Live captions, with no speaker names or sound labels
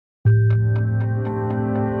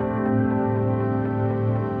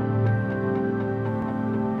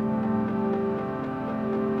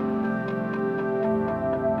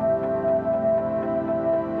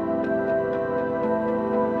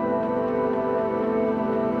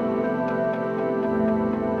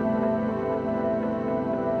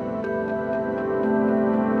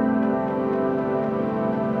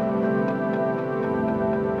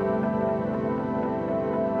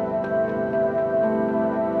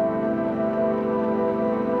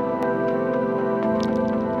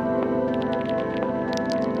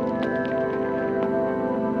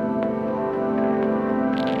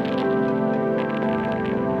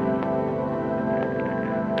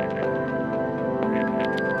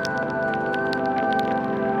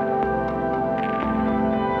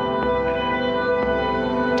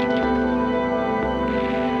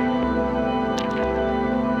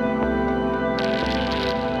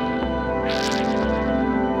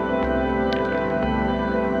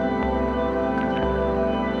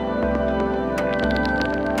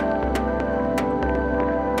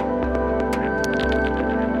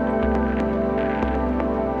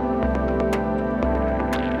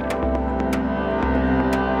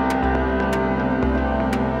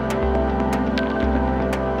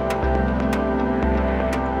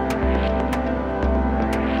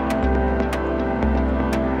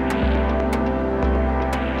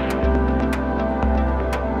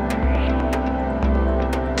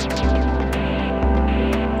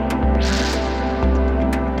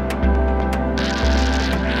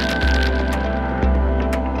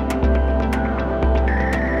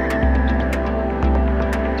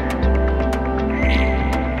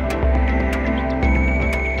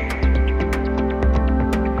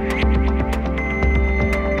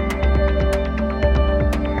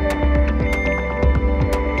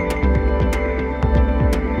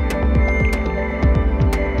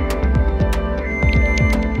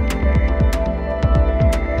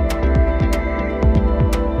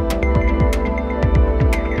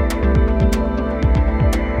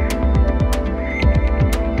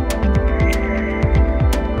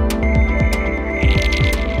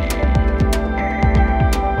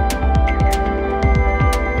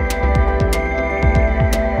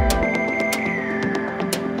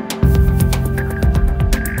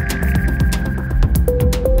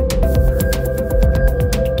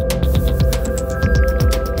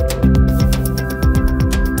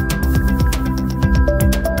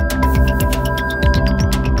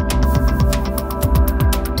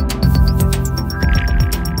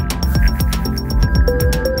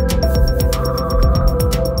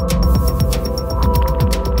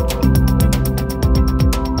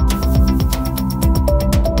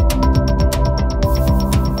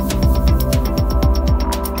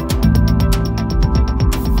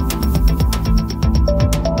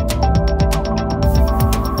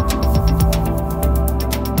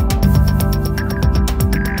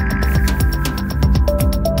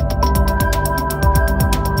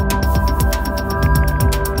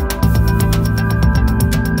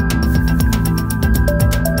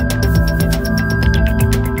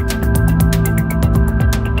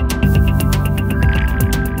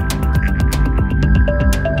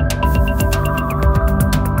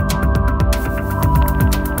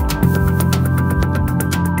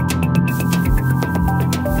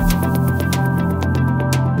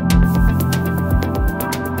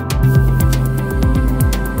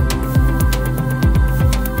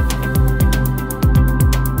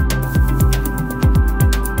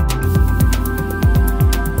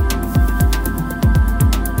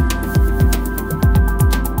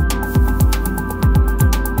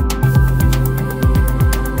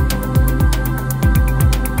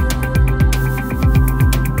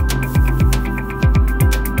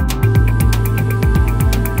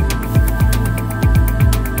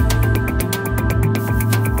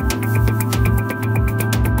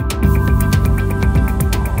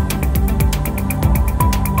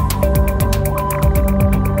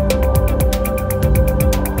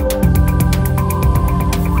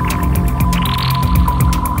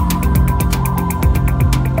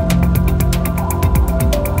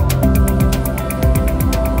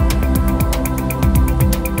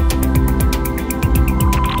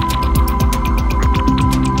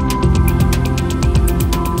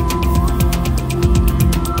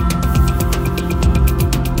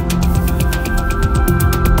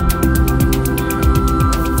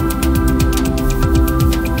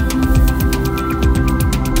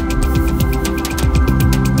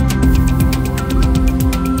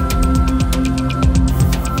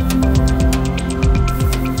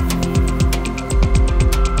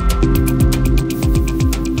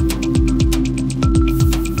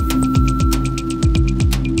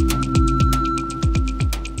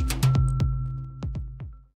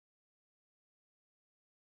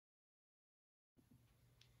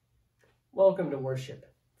welcome to worship,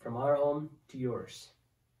 from our home to yours.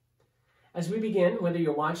 As we begin, whether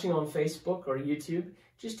you're watching on Facebook or YouTube,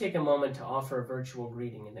 just take a moment to offer a virtual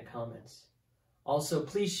greeting in the comments. Also,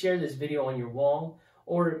 please share this video on your wall,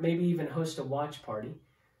 or maybe even host a watch party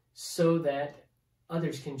so that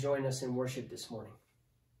others can join us in worship this morning.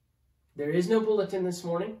 There is no bulletin this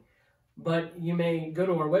morning, but you may go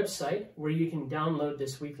to our website where you can download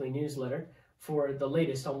this weekly newsletter for the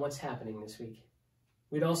latest on what's happening this week.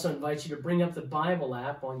 We'd also invite you to bring up the Bible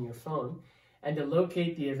app on your phone and to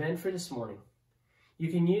locate the event for this morning.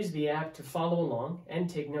 You can use the app to follow along and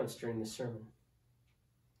take notes during the sermon.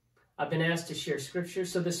 I've been asked to share scripture,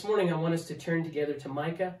 so this morning I want us to turn together to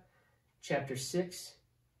Micah chapter 6.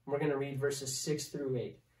 We're going to read verses 6 through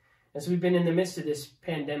 8. As we've been in the midst of this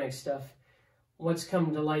pandemic stuff, what's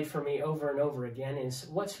come to light for me over and over again is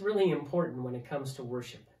what's really important when it comes to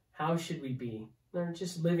worship. How should we be? Or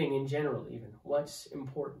just living in general even. What's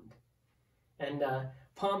important? And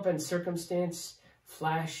pomp and circumstance,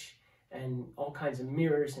 flash, and all kinds of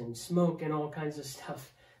mirrors and smoke and all kinds of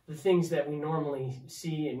stuff. The things that we normally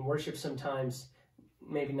see in worship sometimes,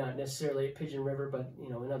 maybe not necessarily at Pigeon River, but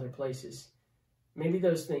in other places. Maybe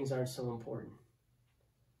those things aren't so important.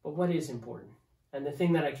 But what is important? And the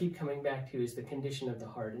thing that I keep coming back to is the condition of the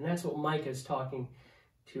heart. And that's what Micah is talking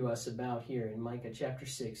to us about here in Micah chapter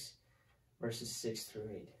 6, verses 6 through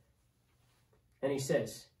 8. And he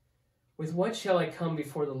says, "With what shall I come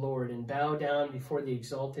before the Lord and bow down before the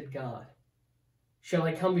exalted God? Shall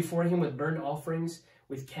I come before him with burnt offerings,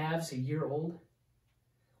 with calves a year old?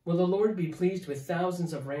 Will the Lord be pleased with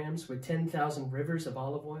thousands of rams, with 10,000 rivers of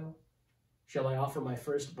olive oil? Shall I offer my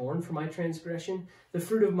firstborn for my transgression, the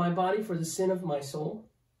fruit of my body for the sin of my soul?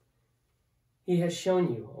 He has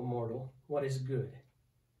shown you, O mortal, what is good.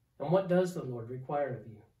 And what does the Lord require of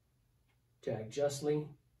you? To act justly,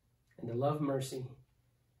 and to love mercy,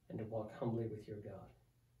 and to walk humbly with your God."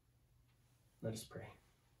 Let us pray.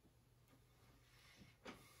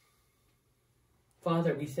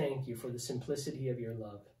 Father, we thank you for the simplicity of your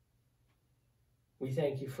love. We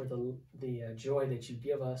thank you for the joy that you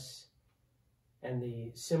give us and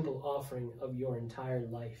the simple offering of your entire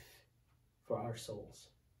life for our souls.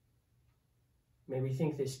 May we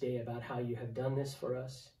think this day about how you have done this for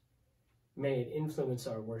us. May it influence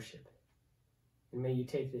our worship. And may you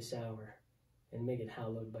take this hour and make it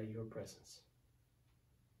hallowed by your presence.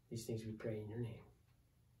 These things we pray in your name.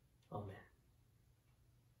 Amen.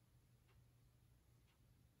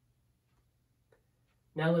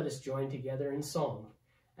 Now let us join together in song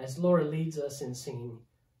as Laura leads us in singing,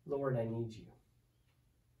 "Lord, I Need You."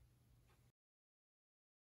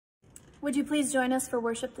 Would you please join us for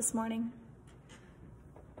worship this morning?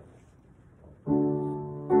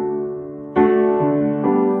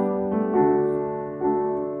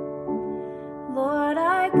 Lord,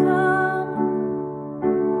 I come,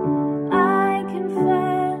 I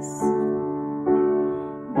confess,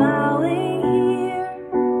 bowing here,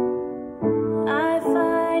 I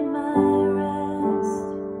find my rest,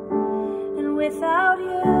 and without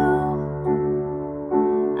you,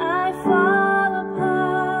 I fall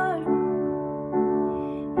apart.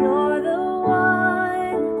 You're the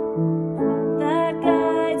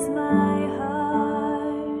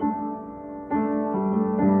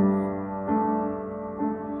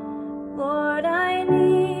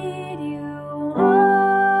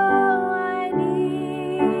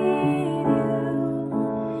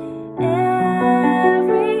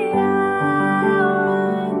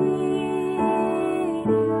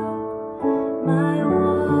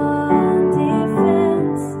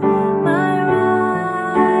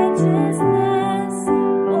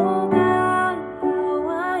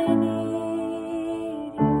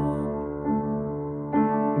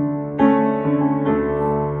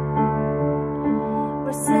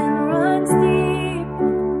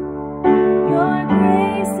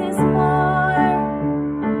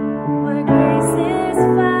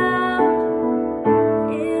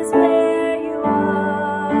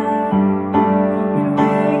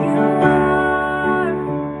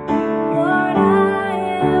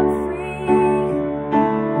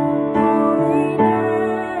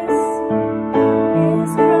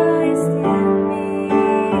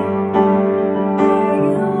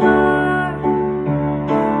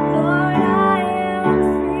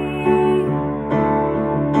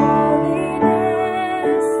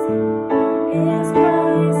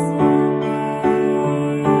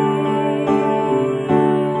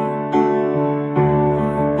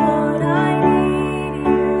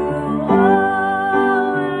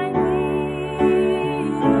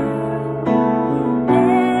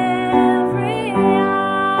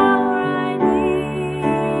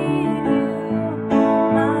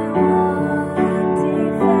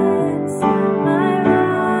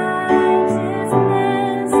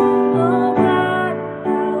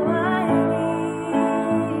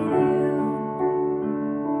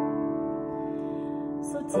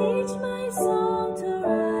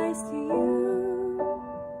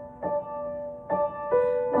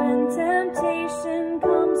when temptation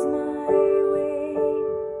comes my way,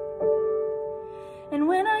 and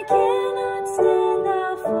when I cannot stand,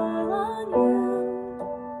 I'll fall on you.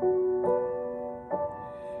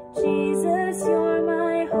 Jesus, you're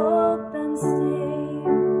my hope and stay.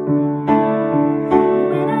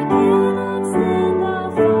 When I cannot stand,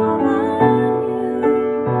 I'll fall on you.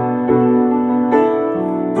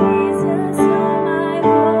 Jesus, you're my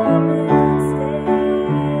hope and stay.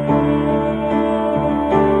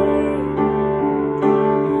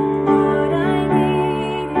 Lord, I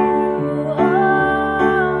need you.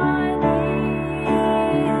 Oh, I need you.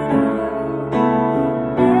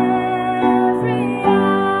 Every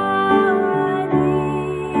hour I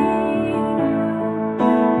need you.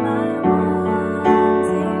 My one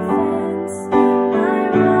defense, my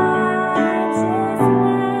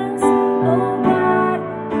righteousness. Oh God,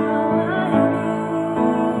 how I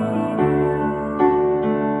need you.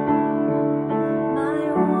 My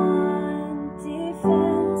one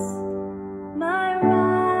defense, my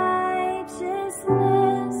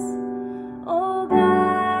righteousness. Oh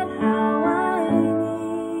God, how I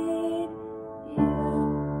need you.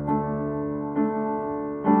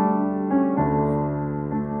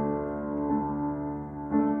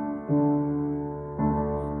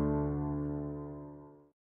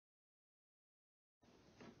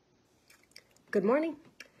 Good morning.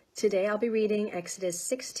 Today I'll be reading Exodus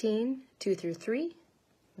 16, 2 through 3,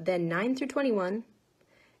 then 9 through 21,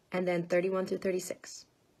 and then 31 through 36.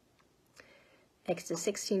 Exodus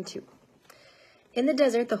 16, 2. In the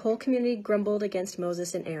desert, the whole community grumbled against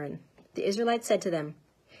Moses and Aaron. The Israelites said to them,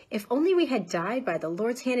 "If only we had died by the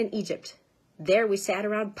Lord's hand in Egypt. There we sat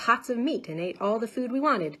around pots of meat and ate all the food we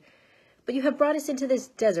wanted. But you have brought us into this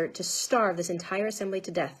desert to starve this entire assembly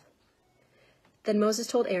to death." Then Moses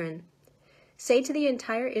told Aaron, "Say to the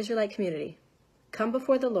entire Israelite community, 'Come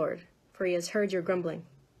before the Lord, for he has heard your grumbling.'"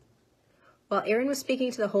 While Aaron was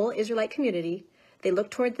speaking to the whole Israelite community, they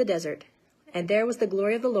looked toward the desert, and there was the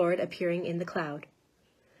glory of the Lord appearing in the cloud.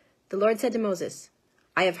 The Lord said to Moses,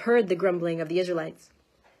 "I have heard the grumbling of the Israelites.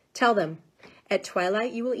 Tell them, at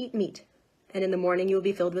twilight you will eat meat, and in the morning you will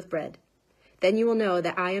be filled with bread. Then you will know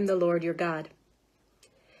that I am the Lord your God."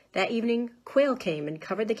 That evening, quail came and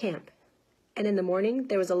covered the camp, and in the morning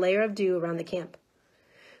there was a layer of dew around the camp.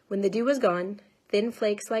 When the dew was gone, thin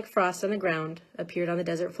flakes like frost on the ground appeared on the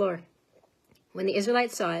desert floor. When the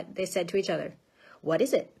Israelites saw it, they said to each other, "What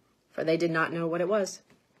is it?" For they did not know what it was.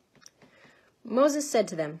 Moses said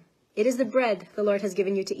to them, "It is the bread the Lord has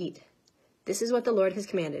given you to eat. This is what the Lord has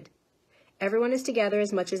commanded. Everyone is to gather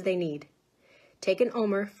as much as they need. Take an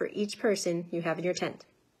omer for each person you have in your tent."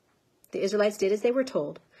 The Israelites did as they were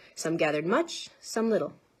told. Some gathered much, some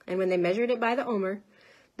little. And when they measured it by the omer,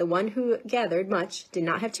 the one who gathered much did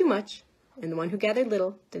not have too much, and the one who gathered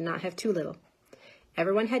little did not have too little.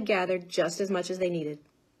 Everyone had gathered just as much as they needed.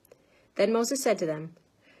 Then Moses said to them,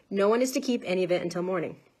 "No one is to keep any of it until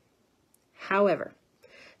morning." However,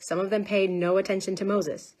 some of them paid no attention to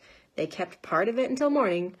Moses. They kept part of it until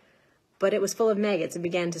morning, but it was full of maggots and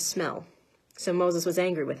began to smell. So Moses was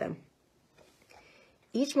angry with them.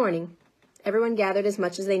 Each morning, everyone gathered as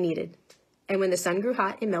much as they needed, and when the sun grew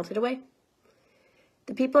hot, it melted away.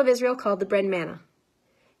 The people of Israel called the bread manna.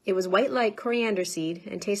 It was white like coriander seed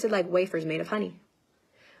and tasted like wafers made of honey.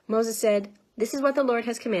 Moses said, "This is what the Lord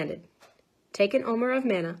has commanded. Take an omer of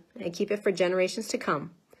manna and keep it for generations to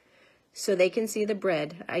come, so they can see the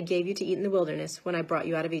bread I gave you to eat in the wilderness when I brought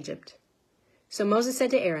you out of Egypt." So Moses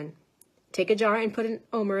said to Aaron, "Take a jar and put an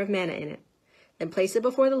omer of manna in it. Then place it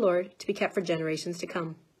before the Lord to be kept for generations to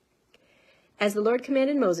come." As the Lord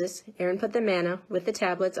commanded Moses, Aaron put the manna with the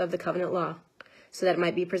tablets of the covenant law, so that it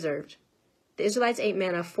might be preserved. The Israelites ate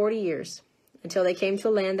manna 40 years, until they came to a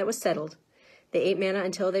land that was settled. They ate manna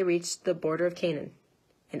until they reached the border of Canaan.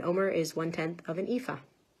 An omer is 1/10 of an ephah.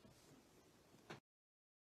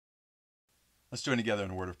 Let's join together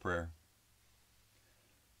in a word of prayer.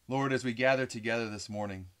 Lord, as we gather together this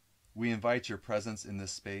morning, we invite your presence in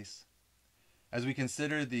this space. As we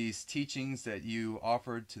consider these teachings that you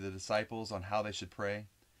offered to the disciples on how they should pray,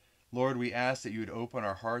 Lord, we ask that you would open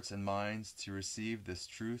our hearts and minds to receive this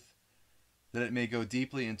truth, that it may go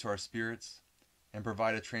deeply into our spirits and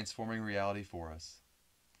provide a transforming reality for us.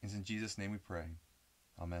 It's in Jesus' name we pray.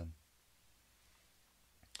 Amen.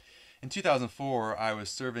 In 2004, I was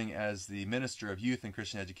serving as the Minister of Youth and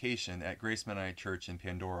Christian Education at Grace Mennonite Church in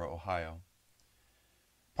Pandora, Ohio.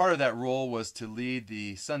 Part of that role was to lead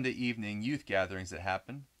the Sunday evening youth gatherings that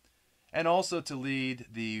happen, and also to lead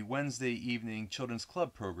the Wednesday evening children's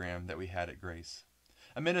club program that we had at Grace,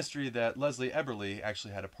 a ministry that Leslie Eberly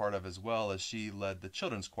actually had a part of as well, as she led the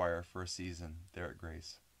children's choir for a season there at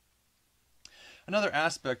Grace. Another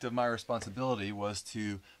aspect of my responsibility was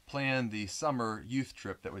to plan the summer youth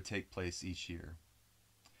trip that would take place each year.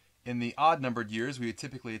 In the odd-numbered years, we would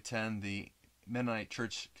typically attend the Mennonite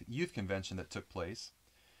Church Youth Convention that took place.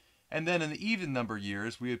 And then in the even-numbered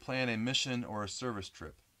years, we would plan a mission or a service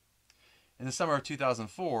trip. In the summer of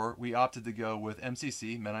 2004, we opted to go with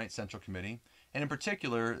MCC, Mennonite Central Committee, and in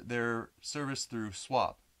particular, their service through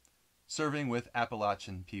SWAP, serving with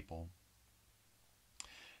Appalachian people.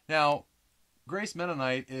 Now, Grace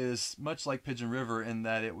Mennonite is much like Pigeon River in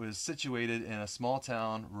that it was situated in a small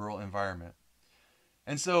town, rural environment.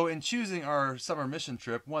 And so in choosing our summer mission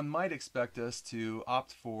trip, one might expect us to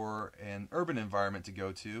opt for an urban environment to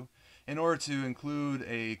go to in order to include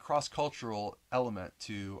a cross-cultural element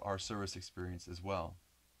to our service experience as well.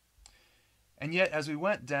 And yet, as we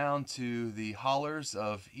went down to the hollers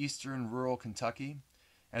of eastern rural Kentucky,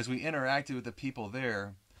 as we interacted with the people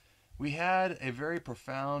there, we had a very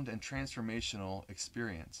profound and transformational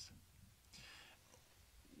experience.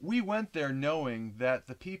 We went there knowing that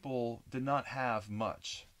the people did not have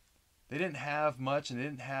much. They didn't have much and they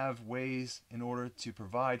didn't have ways in order to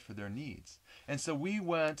provide for their needs. And so we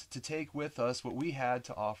went to take with us what we had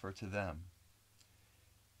to offer to them.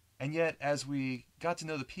 And yet, as we got to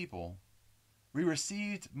know the people, we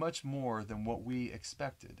received much more than what we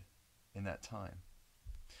expected in that time.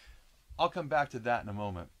 I'll come back to that in a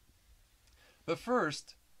moment. But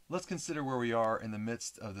first, let's consider where we are in the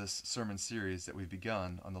midst of this sermon series that we've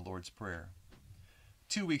begun on the Lord's Prayer.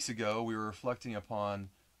 2 weeks ago, we were reflecting upon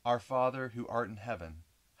Our Father who art in heaven,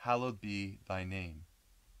 hallowed be thy name.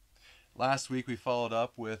 Last week, we followed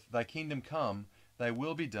up with Thy kingdom come, thy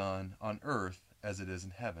will be done on earth as it is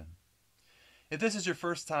in heaven. If this is your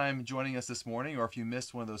first time joining us this morning, or if you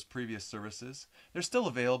missed one of those previous services, they're still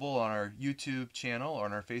available on our YouTube channel or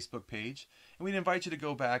on our Facebook page, and we'd invite you to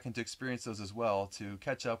go back and to experience those as well to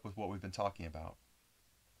catch up with what we've been talking about.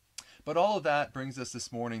 But all of that brings us this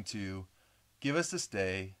morning to give us this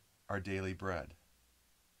day our daily bread.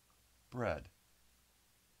 Bread.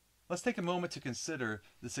 Let's take a moment to consider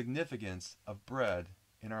the significance of bread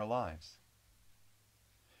in our lives.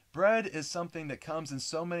 Bread is something that comes in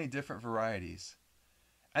so many different varieties,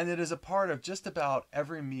 and it is a part of just about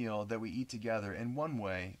every meal that we eat together in one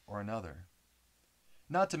way or another.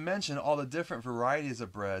 Not to mention all the different varieties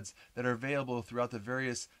of breads that are available throughout the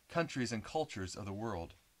various countries and cultures of the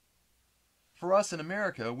world. For us in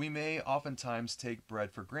America, we may oftentimes take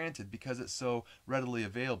bread for granted because it's so readily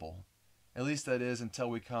available. At least that is until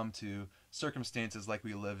we come to circumstances like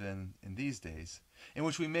we live in these days, in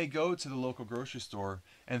which we may go to the local grocery store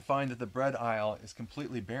and find that the bread aisle is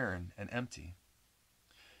completely barren and empty.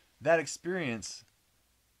 That experience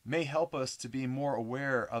may help us to be more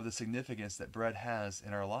aware of the significance that bread has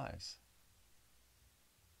in our lives,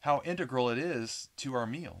 how integral it is to our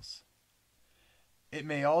meals. It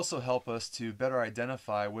may also help us to better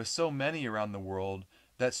identify with so many around the world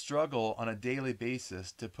that struggle on a daily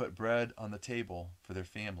basis to put bread on the table for their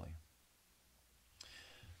family.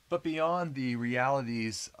 But beyond the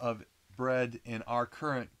realities of bread in our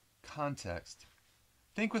current context,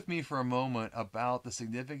 think with me for a moment about the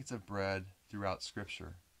significance of bread throughout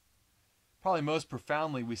Scripture. Probably most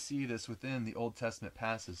profoundly we see this within the Old Testament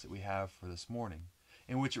passage that we have for this morning,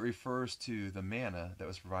 in which it refers to the manna that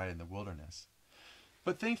was provided in the wilderness.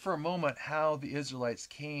 But think for a moment how the Israelites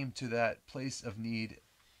came to that place of need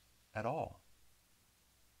at all.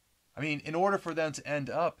 I mean, in order for them to end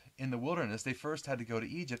up in the wilderness, they first had to go to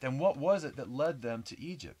Egypt. And what was it that led them to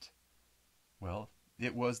Egypt? Well,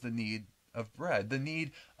 it was the need of bread, the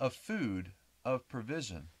need of food, of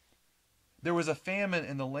provision. There was a famine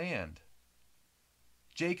in the land.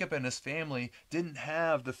 Jacob and his family didn't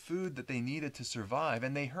have the food that they needed to survive,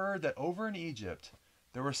 and they heard that over in Egypt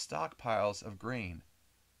there were stockpiles of grain,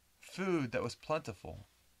 food that was plentiful.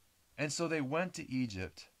 And so they went to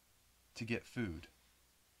Egypt to get food.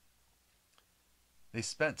 They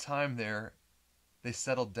spent time there, they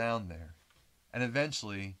settled down there, and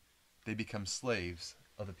eventually they become slaves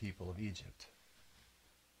of the people of Egypt,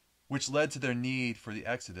 which led to their need for the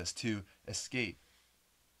Exodus to escape,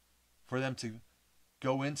 for them to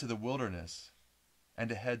go into the wilderness and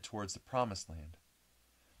to head towards the promised land.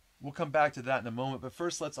 We'll come back to that in a moment, but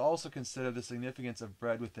first let's also consider the significance of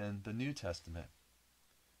bread within the New Testament.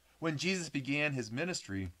 When Jesus began his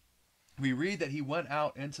ministry, we read that he went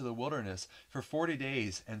out into the wilderness for 40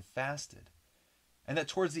 days and fasted. And that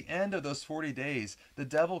towards the end of those 40 days, the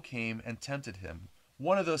devil came and tempted him.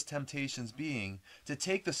 One of those temptations being to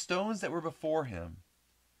take the stones that were before him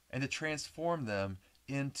and to transform them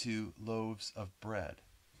into loaves of bread.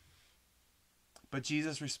 But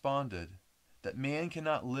Jesus responded that man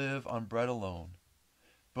cannot live on bread alone,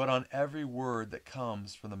 but on every word that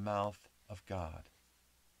comes from the mouth of God.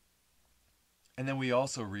 And then we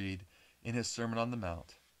also read in his Sermon on the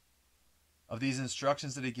Mount of these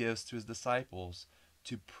instructions that he gives to his disciples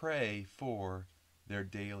to pray for their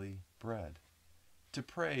daily bread, to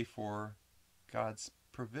pray for God's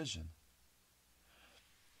provision.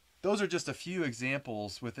 Those are just a few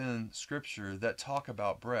examples within Scripture that talk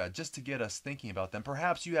about bread, just to get us thinking about them.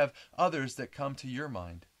 Perhaps you have others that come to your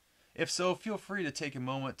mind. If so, feel free to take a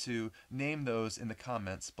moment to name those in the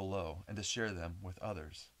comments below and to share them with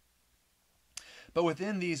others. But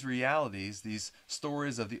within these realities, these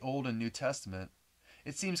stories of the Old and New Testament,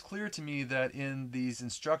 it seems clear to me that in these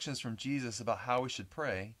instructions from Jesus about how we should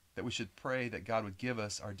pray, that we should pray that God would give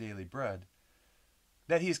us our daily bread,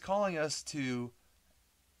 that he's calling us to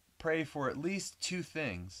pray for at least two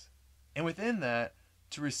things, and within that,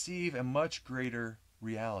 to receive a much greater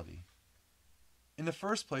reality. In the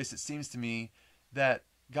first place, it seems to me that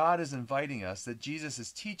God is inviting us, that Jesus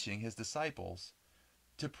is teaching his disciples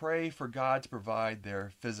to pray for God to provide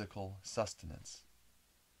their physical sustenance.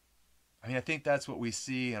 I think that's what we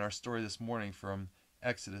see in our story this morning from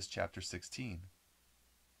Exodus chapter 16.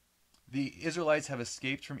 The Israelites have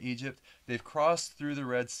escaped from Egypt. They've crossed through the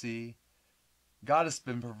Red Sea. God has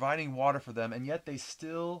been providing water for them, and yet they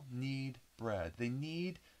still need bread. They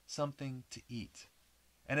need something to eat.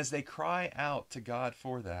 And as they cry out to God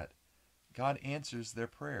for that, God answers their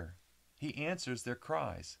prayer. He answers their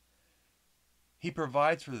cries. He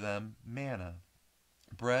provides for them manna,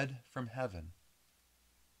 bread from heaven.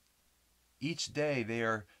 Each day they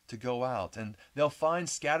are to go out, and they'll find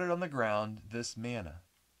scattered on the ground this manna.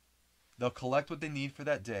 They'll collect what they need for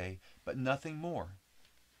that day, but nothing more.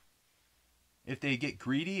 If they get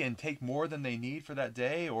greedy and take more than they need for that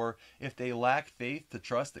day, or if they lack faith to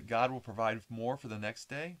trust that God will provide more for the next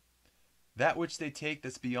day, that which they take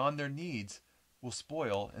that's beyond their needs will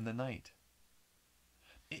spoil in the night.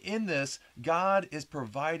 In this, God is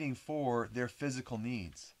providing for their physical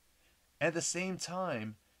needs, and at the same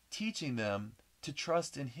time teaching them to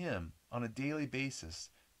trust in him on a daily basis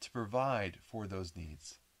to provide for those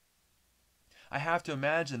needs. I have to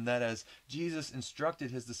imagine that as Jesus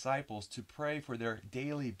instructed his disciples to pray for their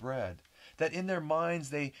daily bread, that in their minds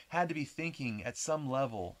they had to be thinking at some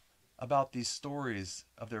level about these stories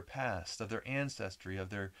of their past, of their ancestry, of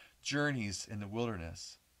their journeys in the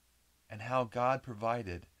wilderness, and how God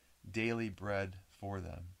provided daily bread for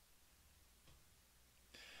them.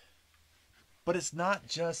 But it's not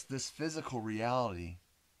just this physical reality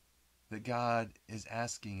that God is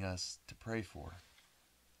asking us to pray for.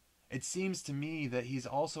 It seems to me that he's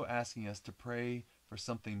also asking us to pray for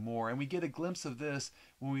something more. And we get a glimpse of this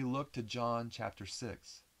when we look to John chapter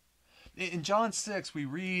 6. In John 6, we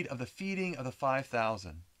read of the feeding of the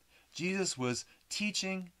 5,000. Jesus was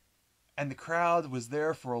teaching, and the crowd was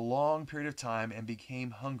there for a long period of time and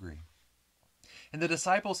became hungry. And the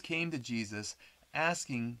disciples came to Jesus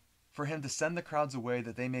asking for him to send the crowds away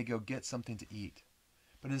that they may go get something to eat.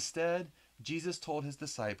 But instead, Jesus told his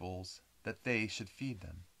disciples that they should feed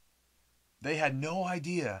them. They had no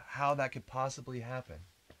idea how that could possibly happen.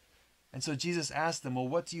 And so Jesus asked them, well,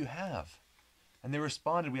 what do you have? And they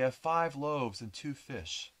responded, we have 5 loaves and 2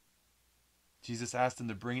 fish. Jesus asked them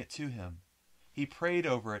to bring it to him. He prayed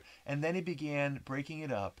over it, and then he began breaking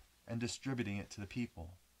it up and distributing it to the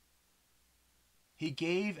people. He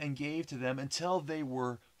gave and gave to them until they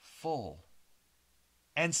were full.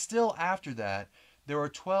 And still after that, there were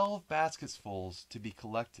 12 basketsfuls to be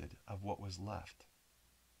collected of what was left.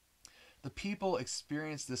 The people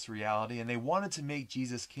experienced this reality, and they wanted to make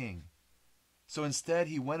Jesus king. So instead,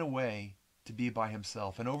 he went away to be by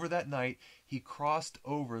himself. And over that night, he crossed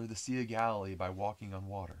over the Sea of Galilee by walking on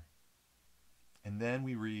water. And then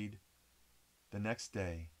we read the next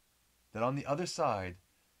day that on the other side,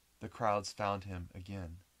 the crowds found him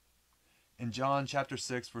again. In John chapter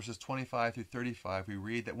 6, verses 25 through 35, we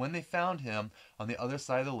read that when they found him on the other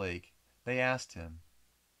side of the lake, they asked him,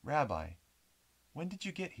 Rabbi, when did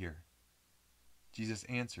you get here? Jesus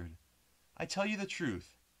answered, I tell you the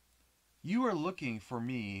truth. You are looking for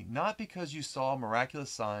me not because you saw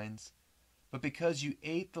miraculous signs, but because you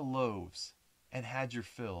ate the loaves and had your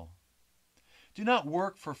fill. Do not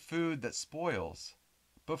work for food that spoils,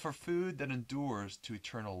 but for food that endures to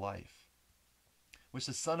eternal life, which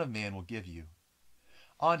the Son of Man will give you.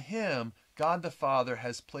 On him, God the Father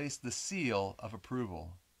has placed the seal of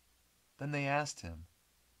approval. Then they asked him,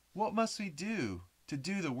 What must we do to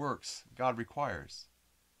do the works God requires?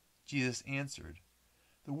 Jesus answered,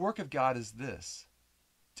 The work of God is this,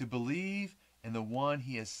 to believe in the one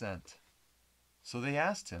he has sent. So they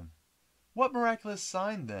asked him, What miraculous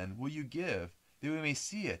sign then will you give that we may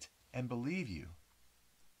see it and believe you?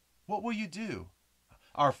 what will you do?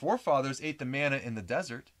 Our forefathers ate the manna in the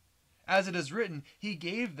desert. As it is written, he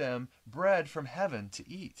gave them bread from heaven to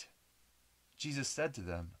eat. Jesus said to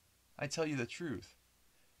them, I tell you the truth.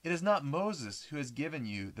 It is not Moses who has given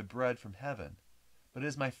you the bread from heaven, but it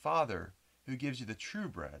is my Father who gives you the true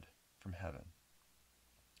bread from heaven.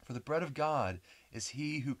 For the bread of God is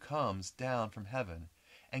he who comes down from heaven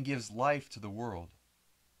and gives life to the world.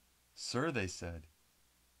 Sir, they said,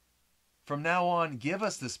 from now on give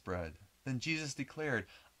us this bread. Then Jesus declared,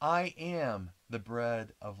 I am the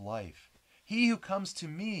bread of life. He who comes to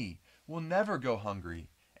me will never go hungry,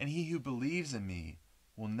 and he who believes in me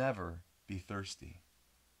will never be thirsty.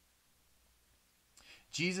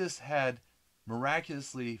 Jesus had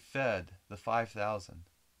miraculously fed the 5,000,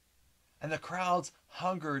 and the crowds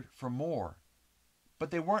hungered for more,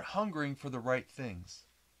 but they weren't hungering for the right things.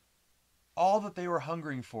 All that they were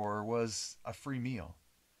hungering for was a free meal,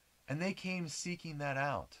 and they came seeking that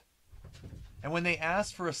out. And when they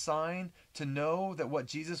asked for a sign to know that what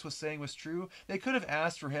Jesus was saying was true, they could have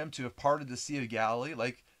asked for him to have parted the Sea of Galilee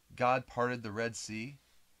like God parted the Red Sea.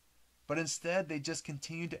 But instead, they just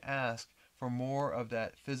continued to ask for more of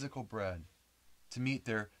that physical bread to meet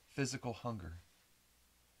their physical hunger.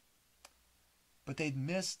 But they'd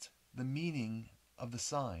missed the meaning of the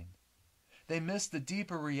sign. They missed the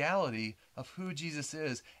deeper reality of who Jesus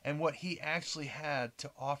is and what he actually had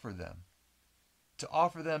to offer them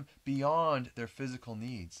beyond their physical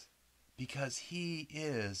needs, because he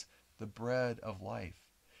is the bread of life,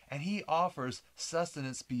 and he offers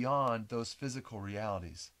sustenance beyond those physical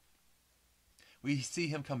realities. We see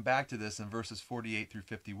him come back to this in verses 48 through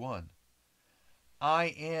 51. I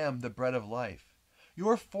am the bread of life.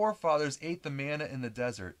 Your forefathers ate the manna in the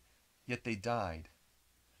desert, yet they died.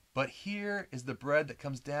 But here is the bread that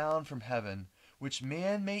comes down from heaven, which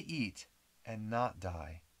man may eat and not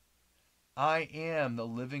die. I am the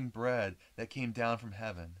living bread that came down from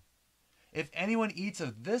heaven. If anyone eats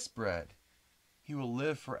of this bread, he will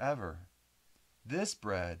live forever. This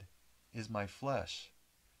bread is my flesh,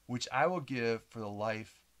 which I will give for the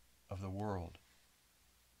life of the world.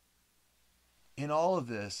 In all of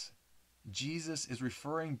this, Jesus is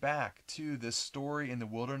referring back to this story in the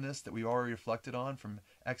wilderness that we already reflected on from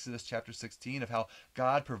Exodus chapter 16 of how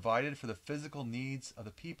God provided for the physical needs of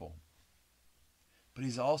the people. But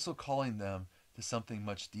he's also calling them to something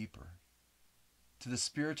much deeper, to the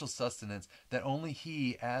spiritual sustenance that only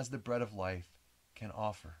he, as the bread of life, can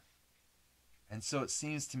offer. And so it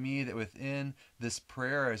seems to me that within this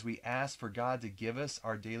prayer, as we ask for God to give us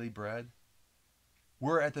our daily bread,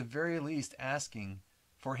 we're at the very least asking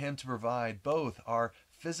for him to provide both our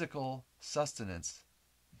physical sustenance,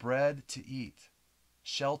 bread to eat,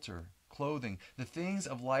 shelter, clothing, the things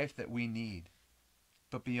of life that we need.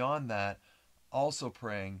 But beyond that, also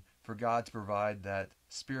praying for God to provide that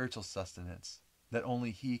spiritual sustenance that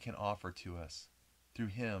only he can offer to us through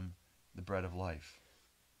him, the bread of life.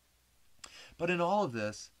 But in all of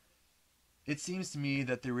this, it seems to me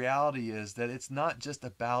that the reality is that it's not just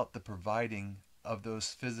about the providing of those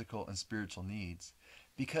physical and spiritual needs,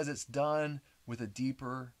 because it's done with a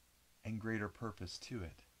deeper and greater purpose to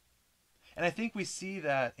it. And I think we see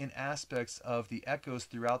that in aspects of the echoes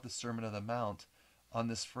throughout the Sermon on the Mount on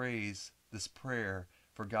this phrase, this prayer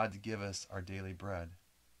for God to give us our daily bread.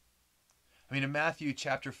 I mean, in Matthew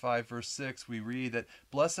chapter 5, verse 6, we read that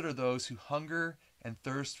blessed are those who hunger and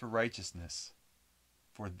thirst for righteousness,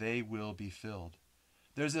 for they will be filled.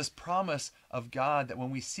 There's this promise of God that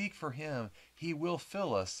when we seek for him, he will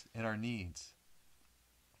fill us in our needs.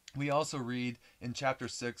 We also read in chapter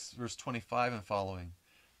 6, verse 25 and following,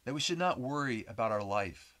 that we should not worry about our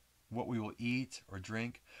life, what we will eat or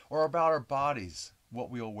drink, or about our bodies, what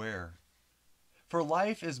we will wear. For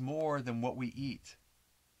life is more than what we eat,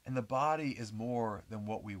 and the body is more than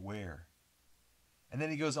what we wear. And then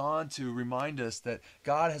he goes on to remind us that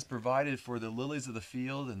God has provided for the lilies of the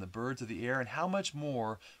field and the birds of the air, and how much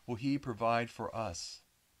more will he provide for us?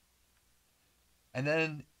 And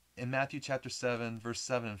then in Matthew chapter 7, verse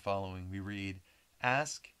 7 and following, we read,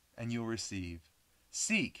 ask and you will receive.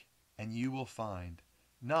 Seek and you will find.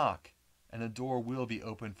 Knock and the door will be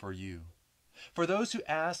opened for you. For those who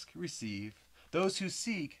ask, receive. Those who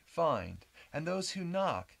seek, find. And those who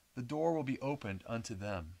knock, the door will be opened unto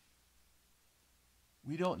them.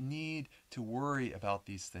 We don't need to worry about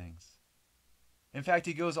these things. In fact,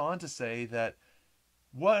 he goes on to say that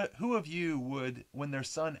who of you would, when their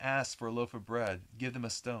son asks for a loaf of bread, give them a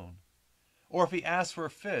stone? Or if he asks for a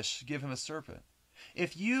fish, give him a serpent?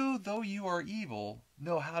 If you, though you are evil,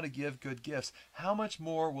 know how to give good gifts, how much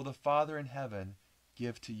more will the Father in heaven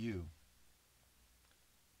give to you?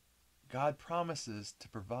 God promises to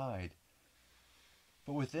provide.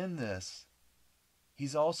 But within this,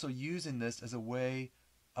 he's also using this as a way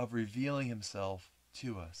of revealing himself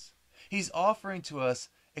to us. He's offering to us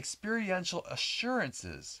experiential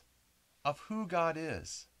assurances of who God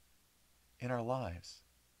is in our lives.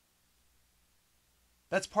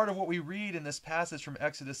 That's part of what we read in this passage from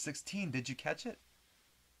Exodus 16. Did you catch it?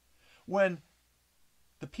 When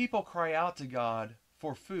the people cry out to God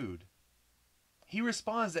for food, he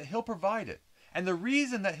responds that he'll provide it. And the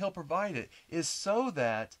reason that he'll provide it is so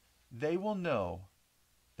that they will know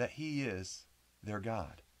that he is their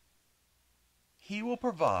God. He will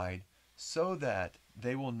provide so that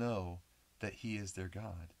they will know that he is their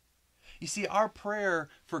God. You see, our prayer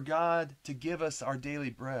for God to give us our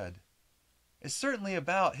daily bread is certainly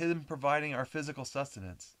about him providing our physical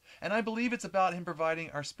sustenance. And I believe it's about him providing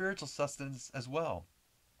our spiritual sustenance as well.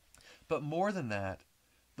 But more than that,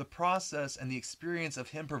 the process and the experience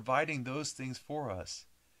of him providing those things for us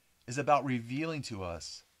is about revealing to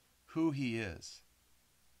us who he is,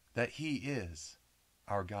 that he is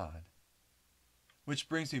our God. Which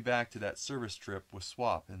brings me back to that service trip with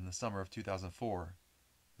SWAP in the summer of 2004,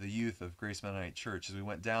 the youth of Grace Mennonite Church, as we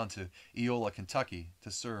went down to Eola, Kentucky to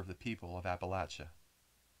serve the people of Appalachia.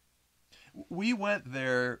 We went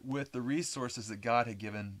there with the resources that God had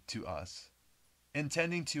given to us,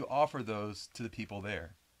 intending to offer those to the people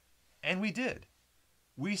there. And we did.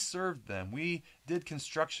 We served them. We did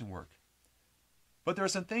construction work. But there were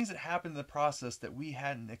some things that happened in the process that we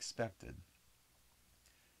hadn't expected.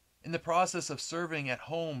 In the process of serving at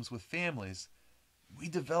homes with families, we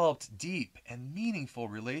developed deep and meaningful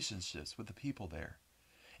relationships with the people there.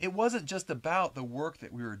 It wasn't just about the work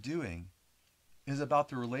that we were doing. It was about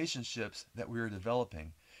the relationships that we were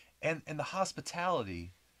developing and the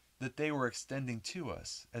hospitality that they were extending to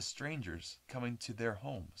us as strangers coming to their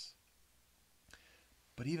homes.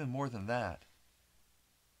 But even more than that,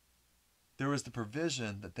 there was the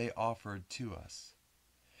provision that they offered to us.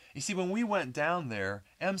 You see, when we went down there,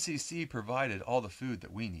 MCC provided all the food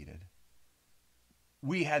that we needed.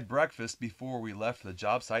 We had breakfast before we left the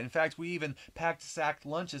job site. In fact, we even sacked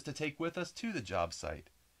lunches to take with us to the job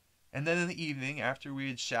site. And then in the evening, after we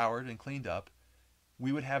had showered and cleaned up,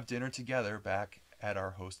 we would have dinner together back at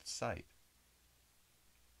our host site.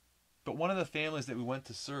 But one of the families that we went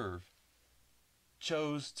to serve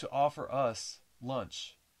chose to offer us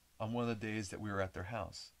lunch on one of the days that we were at their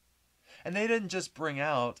house. And they didn't just bring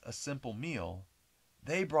out a simple meal.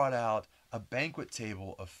 They brought out a banquet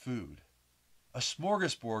table of food, a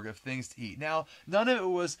smorgasbord of things to eat. Now, none of it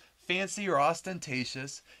was fancy or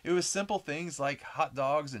ostentatious. It was simple things like hot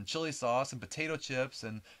dogs and chili sauce and potato chips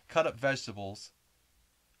and cut up vegetables.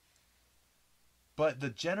 But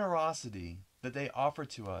the generosity that they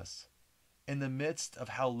offered to us in the midst of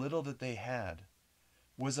how little that they had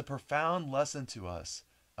was a profound lesson to us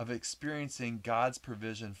of experiencing God's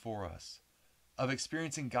provision for us, of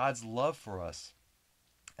experiencing God's love for us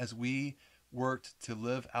as we worked to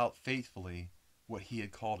live out faithfully what he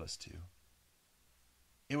had called us to.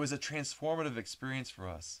 It was a transformative experience for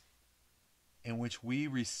us in which we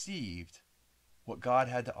received what God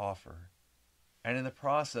had to offer, and in the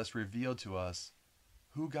process revealed to us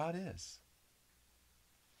who God is.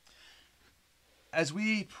 As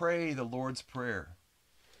we pray the Lord's Prayer,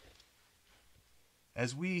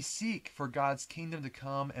 as we seek for God's kingdom to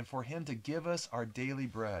come and for him to give us our daily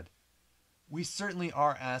bread, we certainly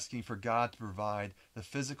are asking for God to provide the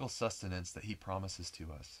physical sustenance that he promises to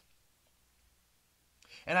us.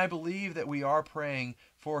 And I believe that we are praying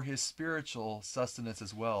for his spiritual sustenance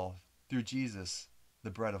as well through Jesus, the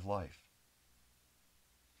bread of life.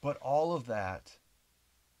 But all of that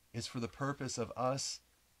is for the purpose of us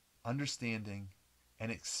understanding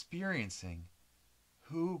and experiencing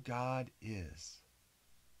who God is.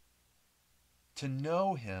 To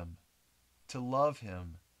know him, to love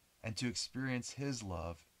him, and to experience his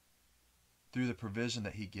love through the provision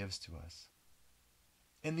that he gives to us.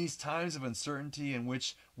 In these times of uncertainty in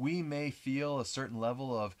which we may feel a certain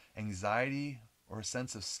level of anxiety or a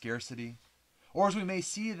sense of scarcity, or as we may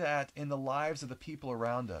see that in the lives of the people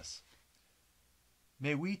around us,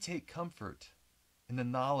 may we take comfort in the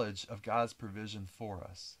knowledge of God's provision for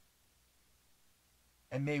us.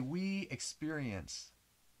 And may we experience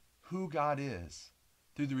who God is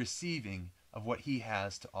through the receiving of what he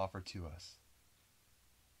has to offer to us.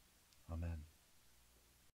 Amen.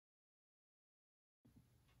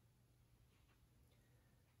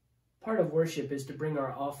 Part of worship is to bring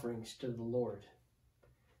our offerings to the Lord.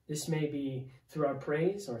 This may be through our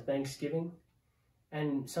praise or thanksgiving,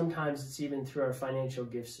 and sometimes it's even through our financial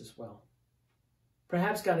gifts as well.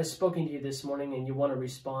 Perhaps God has spoken to you this morning and you want to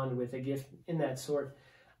respond with a gift in that sort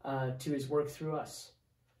to his work through us.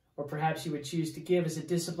 Or perhaps you would choose to give as a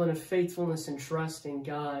discipline of faithfulness and trust in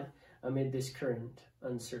God amid this current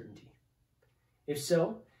uncertainty. If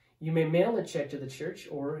so, you may mail a check to the church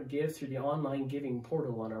or give through the online giving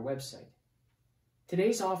portal on our website.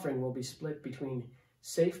 Today's offering will be split between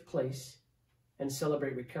Safe Place and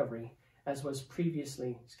Celebrate Recovery, as was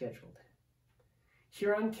previously scheduled.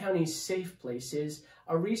 Huron County's Safe Place is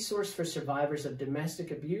a resource for survivors of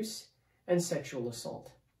domestic abuse and sexual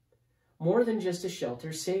assault. More than just a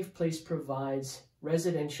shelter, Safe Place provides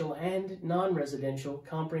residential and non-residential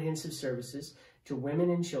comprehensive services to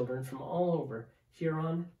women and children from all over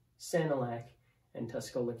Huron, Sanilac, and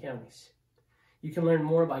Tuscola counties. You can learn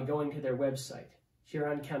more by going to their website,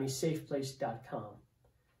 HuronCountySafePlace.com.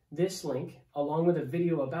 This link, along with a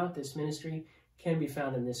video about this ministry, can be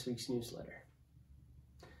found in this week's newsletter.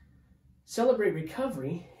 Celebrate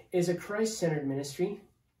Recovery is a Christ-centered ministry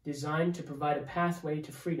designed to provide a pathway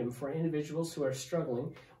to freedom for individuals who are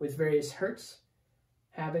struggling with various hurts,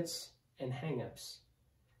 habits, and hang-ups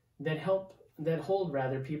that hold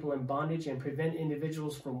people in bondage and prevent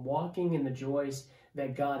individuals from walking in the joys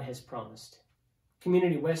that God has promised.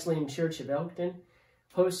 Community Wesleyan Church of Elkton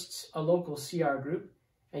hosts a local CR group,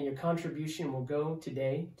 and your contribution will go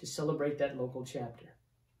today to celebrate that local chapter.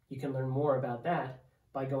 You can learn more about that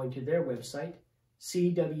by going to their website,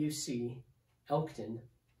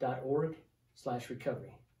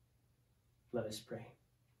 cwcelkton.org/recovery. Let us pray.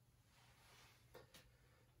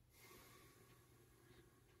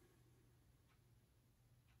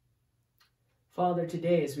 Father,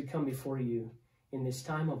 today as we come before you in this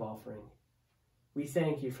time of offering, we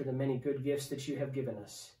thank you for the many good gifts that you have given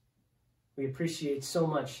us. We appreciate so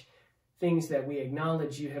much things that we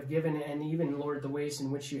acknowledge you have given, and even, Lord, the ways in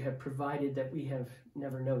which you have provided that we have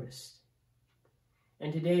never noticed.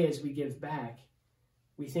 And today, as we give back,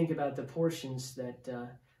 we think about the portions that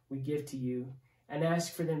we give to you and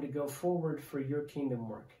ask for them to go forward for your kingdom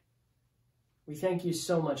work. We thank you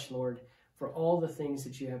so much, Lord, for all the things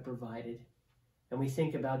that you have provided. And we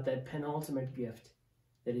think about that penultimate gift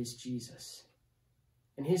that is Jesus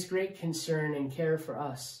and his great concern and care for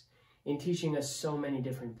us in teaching us so many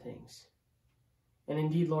different things. And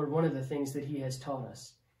indeed, Lord, one of the things that he has taught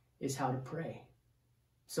us is how to pray.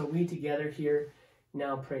 So we together here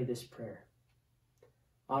now pray this prayer.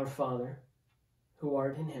 Our Father, who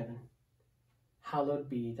art in heaven, hallowed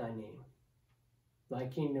be thy name. Thy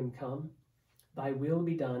kingdom come, thy will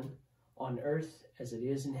be done on earth as it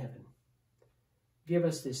is in heaven. Give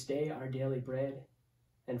us this day our daily bread,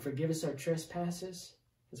 and forgive us our trespasses,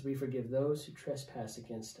 as we forgive those who trespass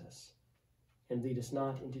against us. And lead us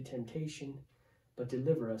not into temptation, but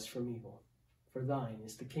deliver us from evil. For thine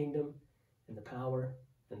is the kingdom, and the power,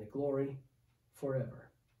 and the glory,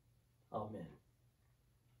 forever. Amen.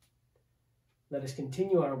 Let us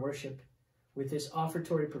continue our worship with this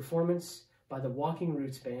offertory performance by the Walking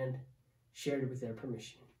Roots Band, shared with their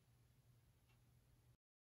permission.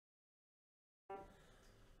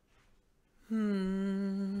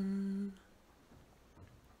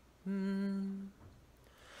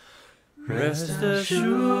 Rest assured,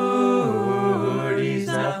 he's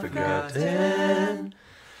not forgotten.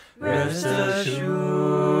 Rest assured,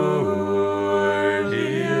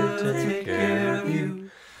 he'll take care of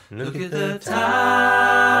you. Look at the times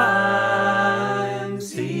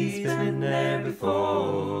he's been there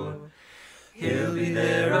before. He'll be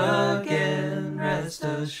there again, rest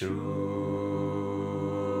assured.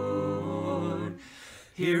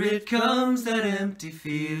 Here it comes, that empty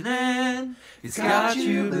feeling. It's got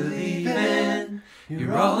you believing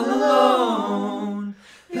you're all alone.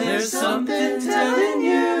 There's something telling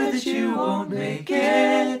you that you won't make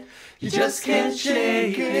it. You just can't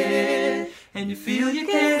shake it, and you feel you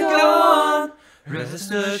can't go on.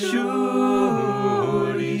 Rest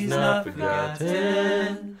assured, he's not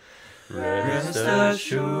forgotten. Rest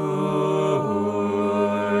assured,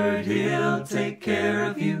 he'll take care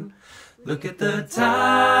of you. Look at the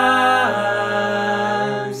times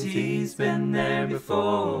he's been there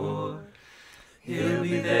before. He'll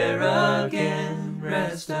be there again,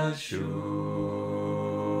 rest assured.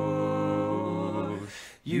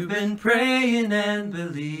 You've been praying and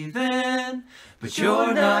believing, but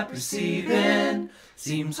you're not receiving.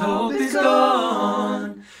 Seems hope is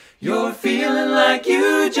gone. You're feeling like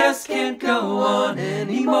you just can't go on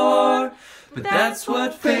anymore. But that's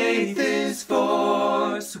what faith is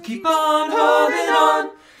for. So keep on holding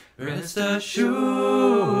on. Rest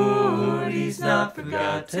assured, he's not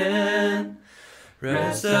forgotten.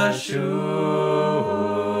 Rest assured,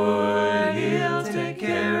 he'll take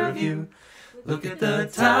care of you. Look at the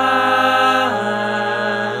times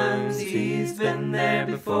he's been there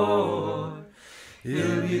before.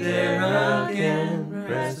 He'll be there again.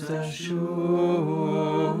 rest assured.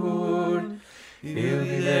 He'll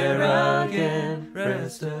be there again,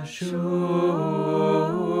 rest assured.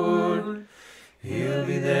 He'll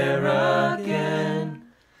be there again,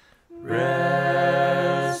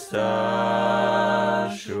 rest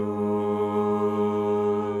assured.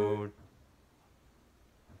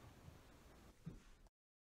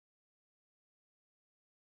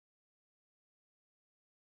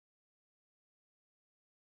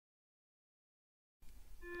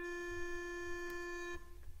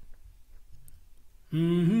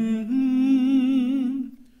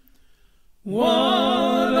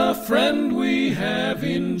 What a friend we have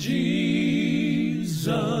in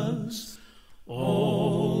Jesus,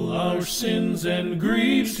 all our sins and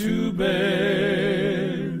griefs to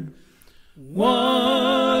bear.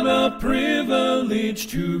 What a privilege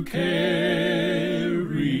to carry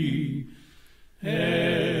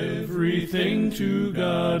everything to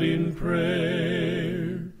God in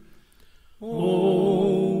prayer.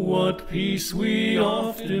 Oh, what peace we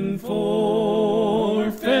often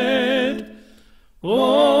forfeit.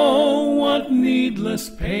 Oh, what needless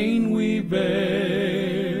pain we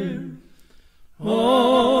bear.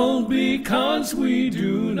 All because we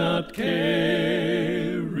do not carry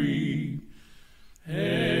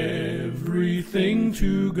everything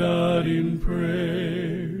to God in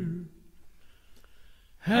prayer.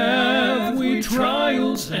 Have we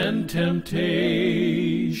trials and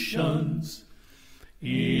temptations?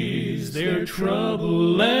 Is there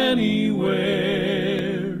trouble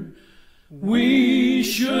anywhere? We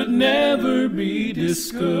should never be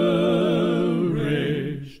discouraged.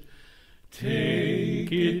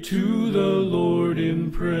 Take it to the Lord in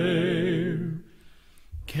prayer.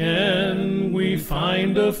 Can we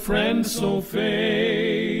find a friend so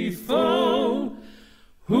faithful,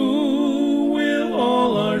 who will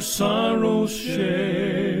all our sorrows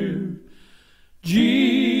share?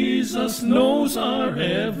 Jesus knows our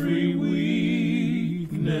every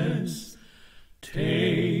weakness.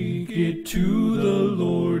 Take it to the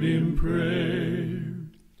Lord in prayer.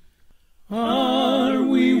 Are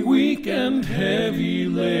we weak and heavy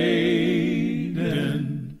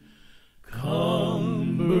laden,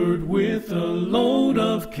 cumbered with a load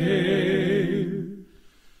of care?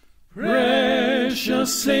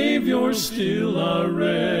 Precious Savior, still our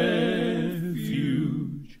refuge.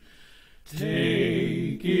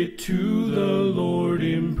 Take it to the Lord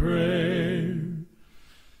in prayer.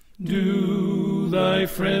 Do thy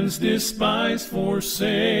friends despise,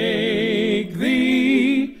 forsake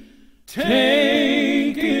thee?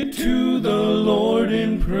 Take it to the Lord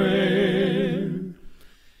in prayer.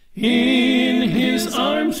 In his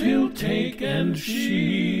arms he'll take and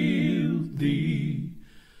shield thee.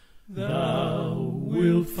 Thou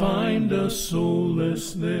wilt find a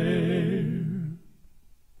solace there.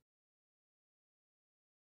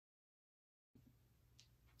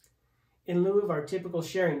 In lieu of our typical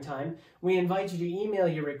sharing time, we invite you to email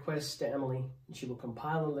your requests to Emily, and she will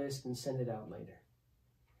compile a list and send it out later.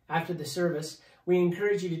 After the service, we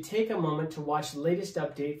encourage you to take a moment to watch the latest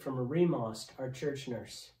update from Marie Most, our church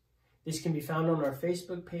nurse. This can be found on our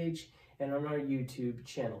Facebook page and on our YouTube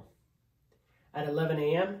channel. At 11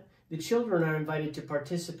 a.m., the children are invited to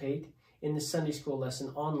participate in the Sunday school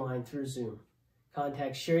lesson online through Zoom.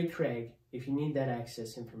 Contact Sherry Craig if you need that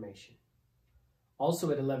access information. Also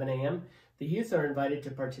at 11 a.m., the youth are invited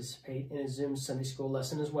to participate in a Zoom Sunday school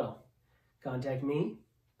lesson as well. Contact me,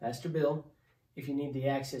 Pastor Bill, if you need the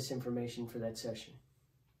access information for that session.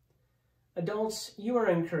 Adults, you are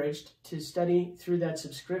encouraged to study through that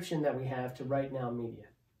subscription that we have to Right Now Media.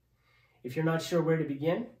 If you're not sure where to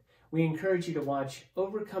begin, we encourage you to watch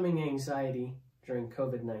Overcoming Anxiety During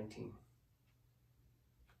COVID-19.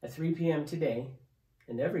 At 3 p.m. today,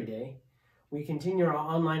 and every day, we continue our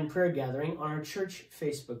online prayer gathering on our church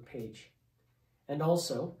Facebook page. And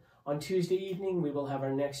also, on Tuesday evening, we will have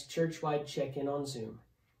our next church-wide check-in on Zoom.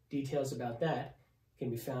 Details about that can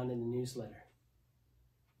be found in the newsletter.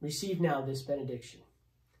 Receive now this benediction.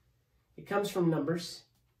 It comes from Numbers.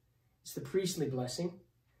 It's the priestly blessing,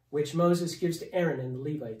 which Moses gives to Aaron and the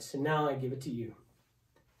Levites, and now I give it to you.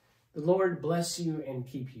 The Lord bless you and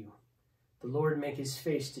keep you. The Lord make his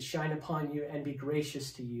face to shine upon you and be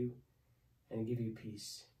gracious to you, and give you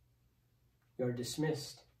peace. You are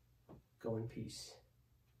dismissed. Go in peace.